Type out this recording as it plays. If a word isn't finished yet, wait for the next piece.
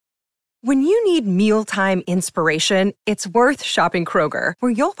When you need mealtime inspiration, it's worth shopping Kroger,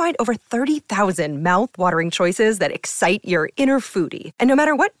 where you'll find over 30,000 mouth-watering choices that excite your inner foodie. And no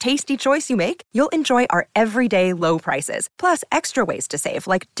matter what tasty choice you make, you'll enjoy our everyday low prices, plus extra ways to save,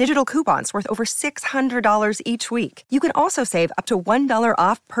 like digital coupons worth over $600 each week. You can also save up to $1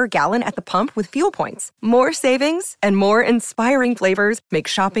 off per gallon at the pump with fuel points. More savings and more inspiring flavors make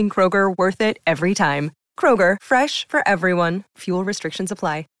shopping Kroger worth it every time. Kroger, fresh for everyone. Fuel restrictions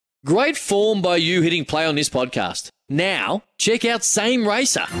apply. Great form by you hitting play on this podcast. Now, check out Same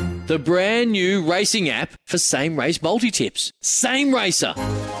Racer, the brand new racing app for same race multi-tips. Same Racer.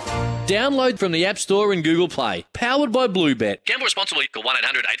 Download from the App Store and Google Play. Powered by Bluebet. Gamble responsibly. Call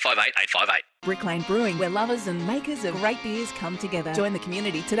 1-800-858-858. Brick Lane Brewing, where lovers and makers of great beers come together. Join the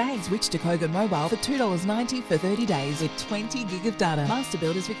community today. Switch to Kogan Mobile for $2.90 for 30 days with 20 gig of data. Master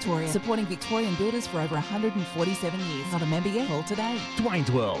Builders Victoria, supporting Victorian builders for over 147 years. Not a member yet? Call today.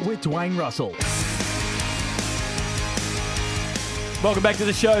 Dwayne's World with Dwayne Russell. Welcome back to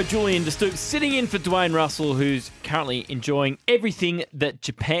the show. Julian De Stoop sitting in for Dwayne Russell, who's currently enjoying everything that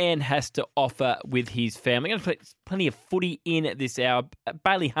Japan has to offer with his family. Going to put plenty of footy in this hour.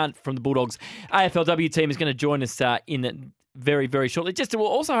 Bailey Hunt from the Bulldogs AFLW team is going to join us in very, very shortly. Just to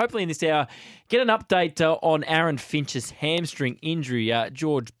also, hopefully in this hour, get an update on Aaron Finch's hamstring injury.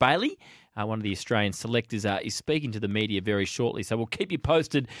 George Bailey, one of the Australian selectors, is speaking to the media very shortly, so we'll keep you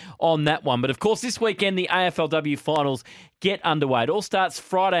posted on that one. But of course, this weekend, the AFLW finals get underway. It all starts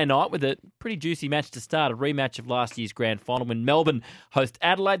Friday night with a pretty juicy match to start, a rematch of last year's grand final when Melbourne host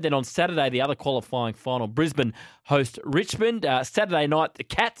Adelaide. Then on Saturday, the other qualifying final, Brisbane host Richmond. Saturday night, the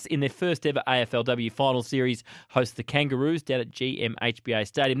Cats, in their first ever AFLW final series, host the Kangaroos down at GMHBA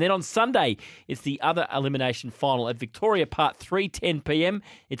Stadium. Then on Sunday, it's the other elimination final at Victoria Park, 3:10 p.m.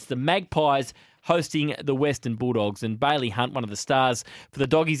 It's the Magpies hosting the Western Bulldogs. And Bailey Hunt, one of the stars for the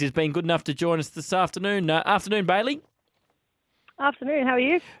Doggies, has been good enough to join us this afternoon. Afternoon, Bailey. Afternoon, how are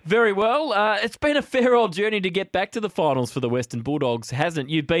you? Very well. It's been a fair old journey to get back to the finals for the Western Bulldogs, hasn't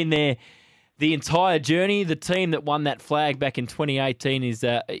it? You've been there the entire journey. The team that won that flag back in 2018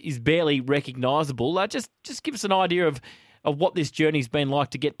 is barely recognisable. Just give us an idea of what this journey's been like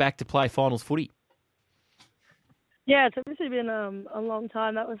to get back to play finals footy. Yeah, it's obviously been a long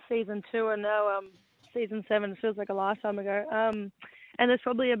time. That was season 2, and now season 7 feels like a lifetime ago. And there's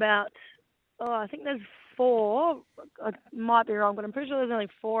probably about, I think there's 4. I might be wrong, but I'm pretty sure there's only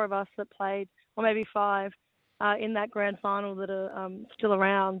 4 of us that played, or maybe 5, in that grand final that are still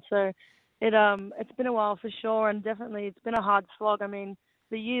around. So it's been a while for sure, and definitely it's been a hard slog. I mean,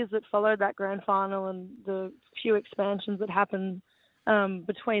 the years that followed that grand final and the few expansions that happened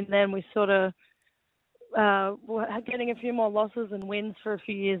between then, we sort of were getting a few more losses and wins for a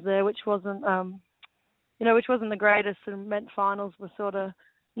few years there, which wasn't the greatest, and meant finals were sort of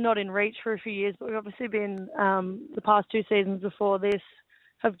not in reach for a few years. But we've obviously been the past 2 seasons before this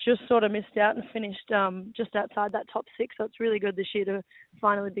have just sort of missed out and finished just outside that top 6. So it's really good this year to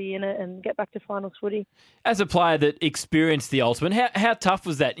finally be in it and get back to finals footy. As a player that experienced the ultimate, how tough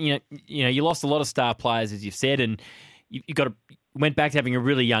was that? You lost a lot of star players, as you've said, and you went back to having a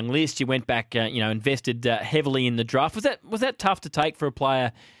really young list. You went back, invested heavily in the draft. Was that tough to take for a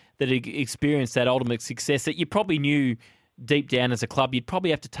player that had experienced that ultimate success that you probably knew deep down as a club you'd probably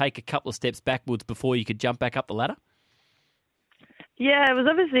have to take a couple of steps backwards before you could jump back up the ladder? Yeah, it was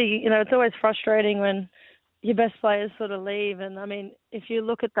obviously, it's always frustrating when your best players sort of leave. And I mean, if you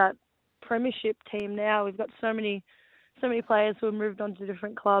look at that premiership team now, we've got so many players who have moved on to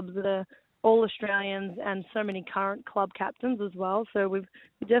different clubs that are all Australians, and so many current club captains as well. So we've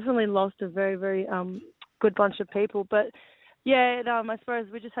definitely lost a very, very good bunch of people. But yeah, I suppose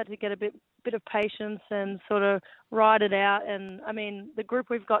we just had to get a bit of patience and sort of ride it out. And I mean, the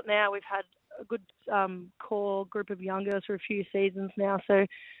group we've got now, we've had a good core group of young girls for a few seasons now. So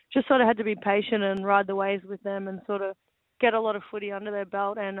just sort of had to be patient and ride the waves with them and sort of get a lot of footy under their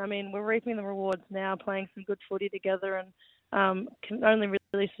belt. And I mean, we're reaping the rewards now, playing some good footy together, and can only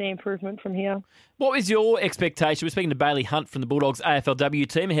really see improvement from here. What was your expectation? We're speaking to Bailey Hunt from the Bulldogs AFLW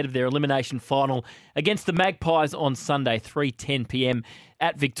team ahead of their elimination final against the Magpies on Sunday, 3:10 p.m.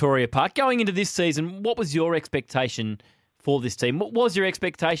 at Victoria Park. Going into this season, what was your expectation for this team? What was your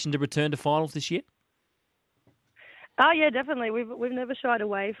expectation to return to finals this year? Oh yeah, definitely. We've never shied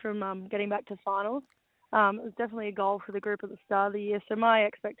away from getting back to finals. It was definitely a goal for the group at the start of the year. So my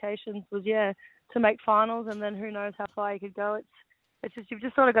expectations was, to make finals, and then who knows how far you could go. It's just, you've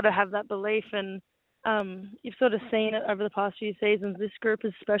just sort of got to have that belief, and you've sort of seen it over the past few seasons. This group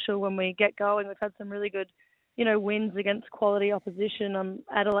is special when we get going. We've had some really good, wins against quality opposition.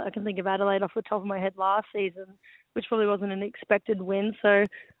 Adelaide, I can think of Adelaide off the top of my head last season, which probably wasn't an expected win. So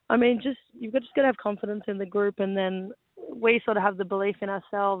I mean, you've just got to have confidence in the group, and then we sort of have the belief in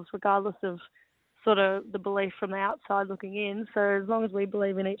ourselves, regardless of sort of the belief from the outside looking in. So as long as we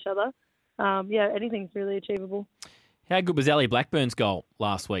believe in each other, anything's really achievable. How good was Ellie Blackburn's goal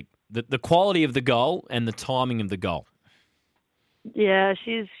last week? The quality of the goal and the timing of the goal. Yeah,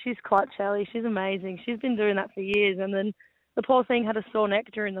 she's clutch, Ellie. She's amazing. She's been doing that for years, and then the poor thing had a sore neck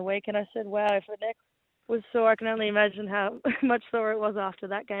during the week, and I said, wow, if her neck was sore, I can only imagine how much sore it was after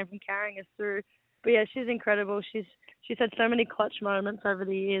that game from carrying us through. But yeah, she's incredible. She's had so many clutch moments over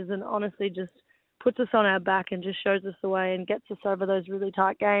the years, and honestly just puts us on our back and just shows us the way and gets us over those really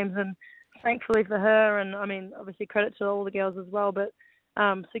tight games. And thankfully for her, and I mean, obviously credit to all the girls as well, but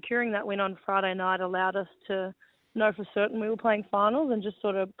securing that win on Friday night allowed us to know for certain we were playing finals and just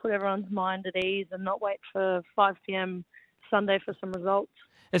sort of put everyone's mind at ease and not wait for 5 p.m. Sunday for some results.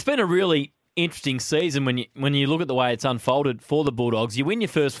 It's been a really interesting season when you look at the way it's unfolded for the Bulldogs. You win your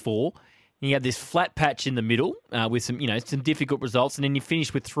first 4, and you have this flat patch in the middle with some difficult results, and then you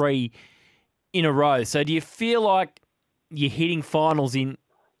finish with 3 in a row. So do you feel like you're hitting finals in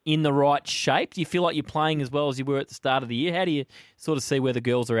the right shape? Do you feel like you're playing as well as you were at the start of the year? How do you sort of see where the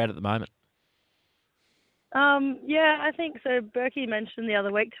girls are at the moment? Yeah, I think so. Berkey mentioned the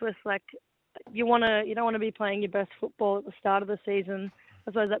other week to us, like, you don't want to be playing your best football at the start of the season.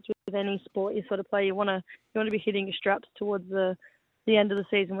 I suppose that's with any sport you sort of play. You want to be hitting your straps towards the end of the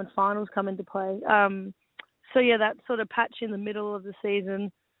season when finals come into play. So yeah, that sort of patch in the middle of the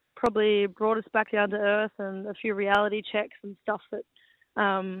season probably brought us back down to earth, and a few reality checks and stuff that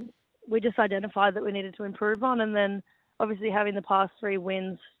we just identified that we needed to improve on. And then obviously having the past 3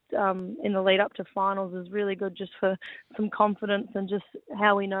 wins in the lead up to finals is really good, just for some confidence and just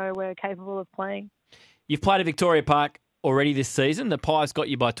how we know we're capable of playing. You've played at Victoria Park already this season. The Pies got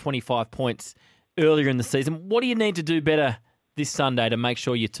you by 25 points earlier in the season. What do you need to do better this Sunday to make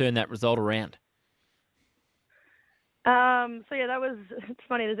sure you turn that result around? So yeah, it's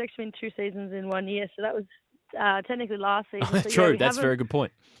funny. There's actually been 2 seasons in 1 year, so that was technically last season. Oh, that's true. That's a very good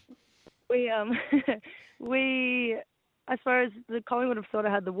point. I suppose the Collingwood have sort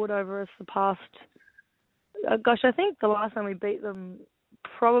of had the wood over us the past. I think the last time we beat them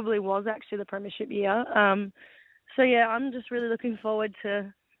probably was actually the premiership year. So yeah, I'm just really looking forward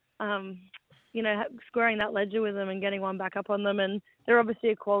to, squaring that ledger with them and getting one back up on them. And they're obviously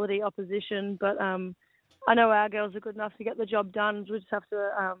a quality opposition, but I know our girls are good enough to get the job done. We just have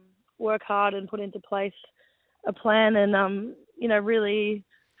to work hard and put into place a plan and, really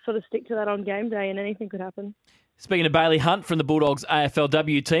sort of stick to that on game day, and anything could happen. Speaking of Bailey Hunt from the Bulldogs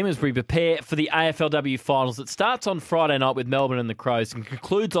AFLW team, as we prepare for the AFLW finals, it starts on Friday night with Melbourne and the Crows and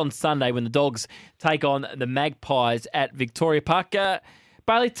concludes on Sunday when the Dogs take on the Magpies at Victoria Park.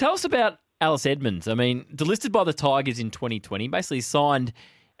 Bailey, tell us about Alice Edmonds. I mean, delisted by the Tigers in 2020, basically signed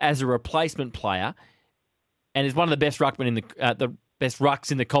as a replacement player, and is one of the best ruckmen in the best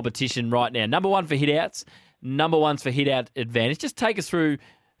rucks in the competition right now. Number 1 for hit-outs, number 1 for hit-out advantage. Just take us through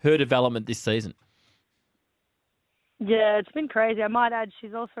her development this season. Yeah, it's been crazy. I might add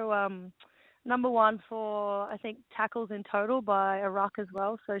she's also number 1 for, I think, tackles in total by a ruck as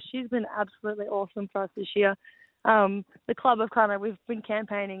well. So she's been absolutely awesome for us this year. The club we've been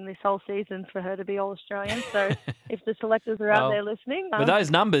campaigning this whole season for her to be All-Australian. So if the selectors are out there listening. With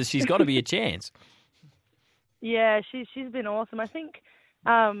those numbers, she's got to be a chance. Yeah, she's been awesome. I think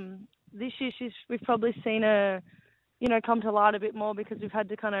this year we've probably seen her, come to light a bit more because we've had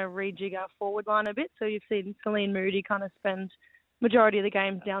to kind of rejig our forward line a bit. So you've seen Celine Moody kind of spend majority of the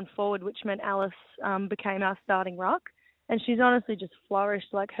games down forward, which meant Alice became our starting ruck. And she's honestly just flourished.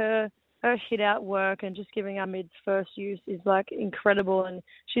 Like her hit-out work and just giving our mids first use is like incredible. And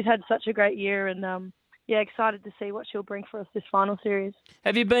she's had such a great year, and excited to see what she'll bring for us this final series.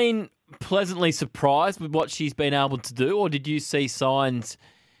 Have you been pleasantly surprised with what she's been able to do, or did you see signs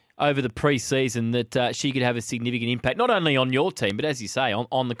over the pre-season that she could have a significant impact, not only on your team, but as you say,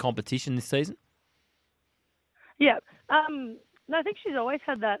 on the competition this season? Yeah. No, I think she's always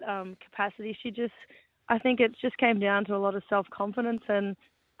had that capacity. I think it just came down to a lot of self-confidence. And,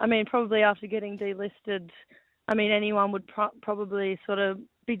 I mean, probably after getting delisted, anyone would probably sort of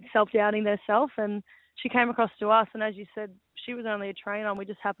be self-doubting themselves. And she came across to us, and as you said, she was only a trainer. We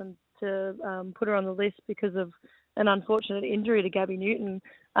just happened to put her on the list because of an unfortunate injury to Gabby Newton.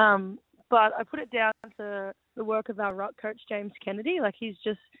 But I put it down to the work of our ruck coach, James Kennedy. Like he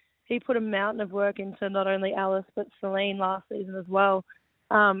put a mountain of work into not only Alice but Celine last season as well,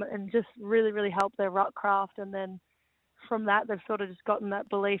 and just really, really helped their ruck craft. And then from that, they've sort of just gotten that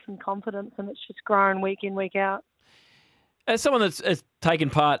belief and confidence, and it's just grown week in, week out. As someone that's taken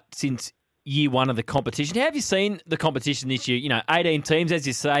part since year one of the competition. How have you seen the competition this year? 18 teams, as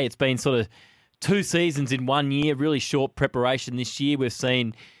you say, it's been sort of 2 seasons in 1 year, really short preparation this year. We've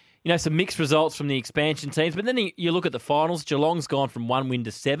seen, some mixed results from the expansion teams. But then you look at the finals. Geelong's gone from 1 win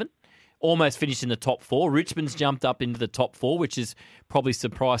to 7, almost finished in the top 4. Richmond's jumped up into the top 4, which has probably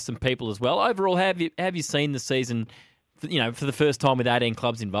surprised some people as well. Overall, how have you seen the season, for the first time with 18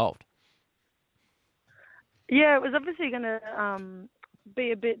 clubs involved? Yeah, it was obviously going to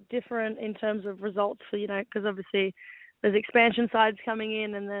be a bit different in terms of results for, because obviously there's expansion sides coming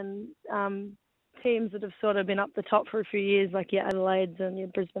in and then teams that have sort of been up the top for a few years, like your Adelaides and your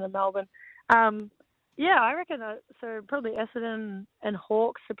Brisbane and Melbourne. I reckon so probably Essendon and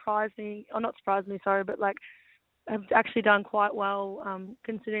Hawks surprised me, or not surprised me, sorry, but have actually done quite well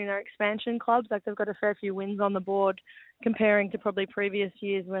considering their expansion clubs. Like they've got a fair few wins on the board comparing to probably previous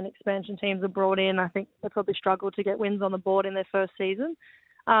years when expansion teams were brought in. I think they probably struggled to get wins on the board in their first season.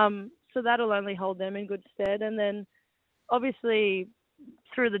 So that'll only hold them in good stead. And then obviously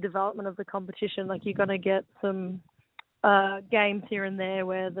through the development of the competition, you're going to get some games here and there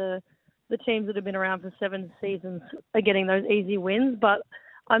where the teams that have been around for 7 seasons are getting those easy wins. But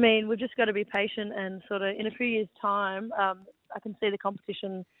I mean, we've just got to be patient and sort of in a few years' time, I can see the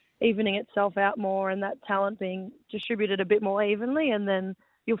competition evening itself out more and that talent being distributed a bit more evenly, and then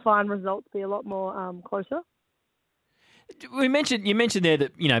you'll find results be a lot more closer. You mentioned there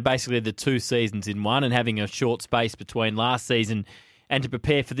that, basically the 2 seasons in one and having a short space between last season and to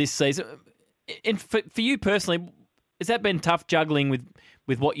prepare for this season. And for you personally, has that been tough juggling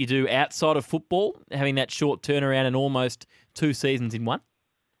with what you do outside of football, having that short turnaround and almost 2 seasons in one?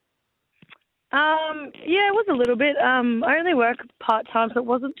 Yeah, it was a little bit. I only work part-time, so it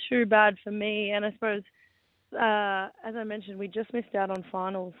wasn't too bad for me. And I suppose, as I mentioned, we just missed out on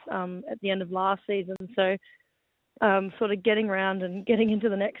finals at the end of last season. So sort of getting around and getting into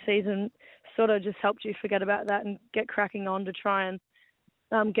the next season sort of just helped you forget about that and get cracking on to try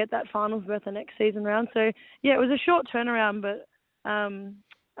and get that finals berth the next season round. So, yeah, it was a short turnaround, but,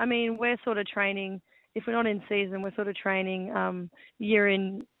 we're sort of training. If we're not in season, we're sort of training all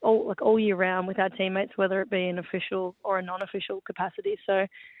year round with our teammates, whether it be in official or a non-official capacity. So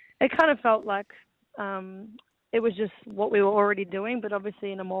it kind of felt like it was just what we were already doing, but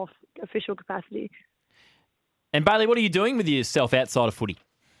obviously in a more official capacity. And Bailey, what are you doing with yourself outside of footy?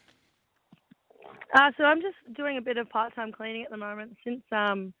 So I'm just doing a bit of part-time cleaning at the moment. Since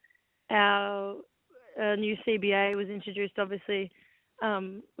our new CBA was introduced, obviously,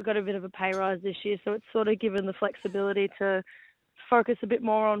 we got a bit of a pay rise this year, so it's sort of given the flexibility to focus a bit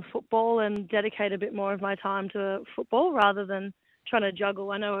more on football and dedicate a bit more of my time to football rather than trying to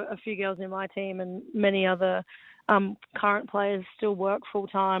juggle. I know a few girls in my team and many other current players still work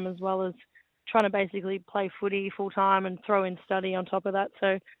full-time as well as trying to basically play footy full-time and throw in study on top of that.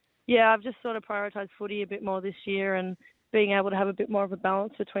 So, yeah, I've just sort of prioritised footy a bit more this year and being able to have a bit more of a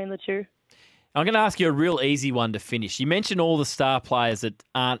balance between the two. I'm going to ask you a real easy one to finish. You mentioned all the star players that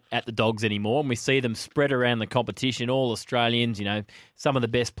aren't at the Dogs anymore, and we see them spread around the competition, all Australians, some of the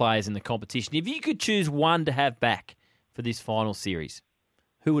best players in the competition. If you could choose one to have back for this final series,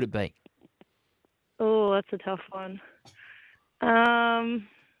 who would it be? Oh, that's a tough one.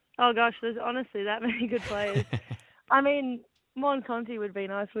 Oh, gosh, there's honestly that many good players. Mon Conti would be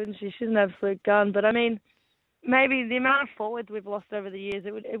nice, wouldn't she? She's an absolute gun. But, maybe the amount of forwards we've lost over the years,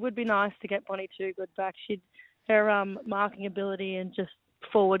 it would be nice to get Bonnie Toogood back. Her marking ability and just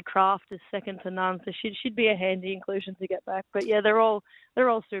forward craft is second to none, so she'd be a handy inclusion to get back. But yeah, they're all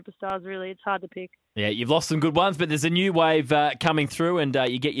superstars. Really, it's hard to pick. Yeah, you've lost some good ones, but there's a new wave coming through, and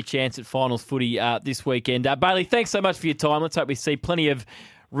you get your chance at finals footy this weekend. Bailey, thanks so much for your time. Let's hope we see plenty of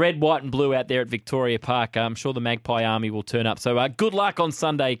red, white, and blue out there at Victoria Park. I'm sure the Magpie Army will turn up. So good luck on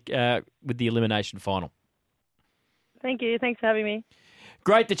Sunday with the elimination final. Thank you. Thanks for having me.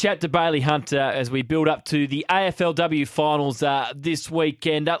 Great to chat to Bailey Hunt as we build up to the AFLW finals this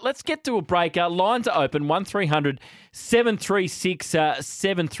weekend. Let's get to a break. Lines are open, 1300 736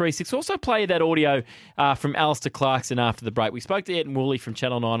 736. Also play that audio from Alistair Clarkson after the break. We spoke to Ed and Woolley from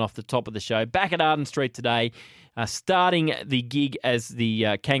Channel 9 off the top of the show. Back at Arden Street today, starting the gig as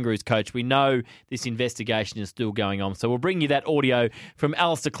the Kangaroos coach. We know this investigation is still going on, so we'll bring you that audio from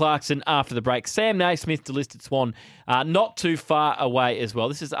Alistair Clarkson after the break. Sam Naismith, delisted Swan, not too far away as well.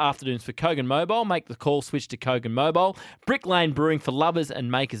 This is Afternoons for Kogan Mobile. Make the call, switch to Kogan Mobile. Brick Lane Brewing for lovers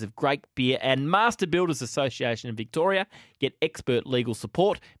and makers of great beer, and Master Builders Association of Victoria. Get expert legal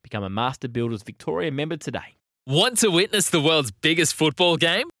support. Become a Master Builders Victoria member today. Want to witness the world's biggest football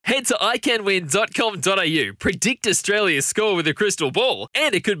game? Head to iCanWin.com.au, predict Australia's score with a crystal ball,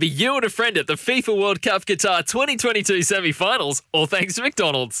 and it could be you and a friend at the FIFA World Cup Qatar 2022 semi-finals, all thanks to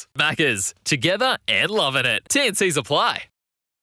McDonald's. Maccas, together and loving it. TNCs apply.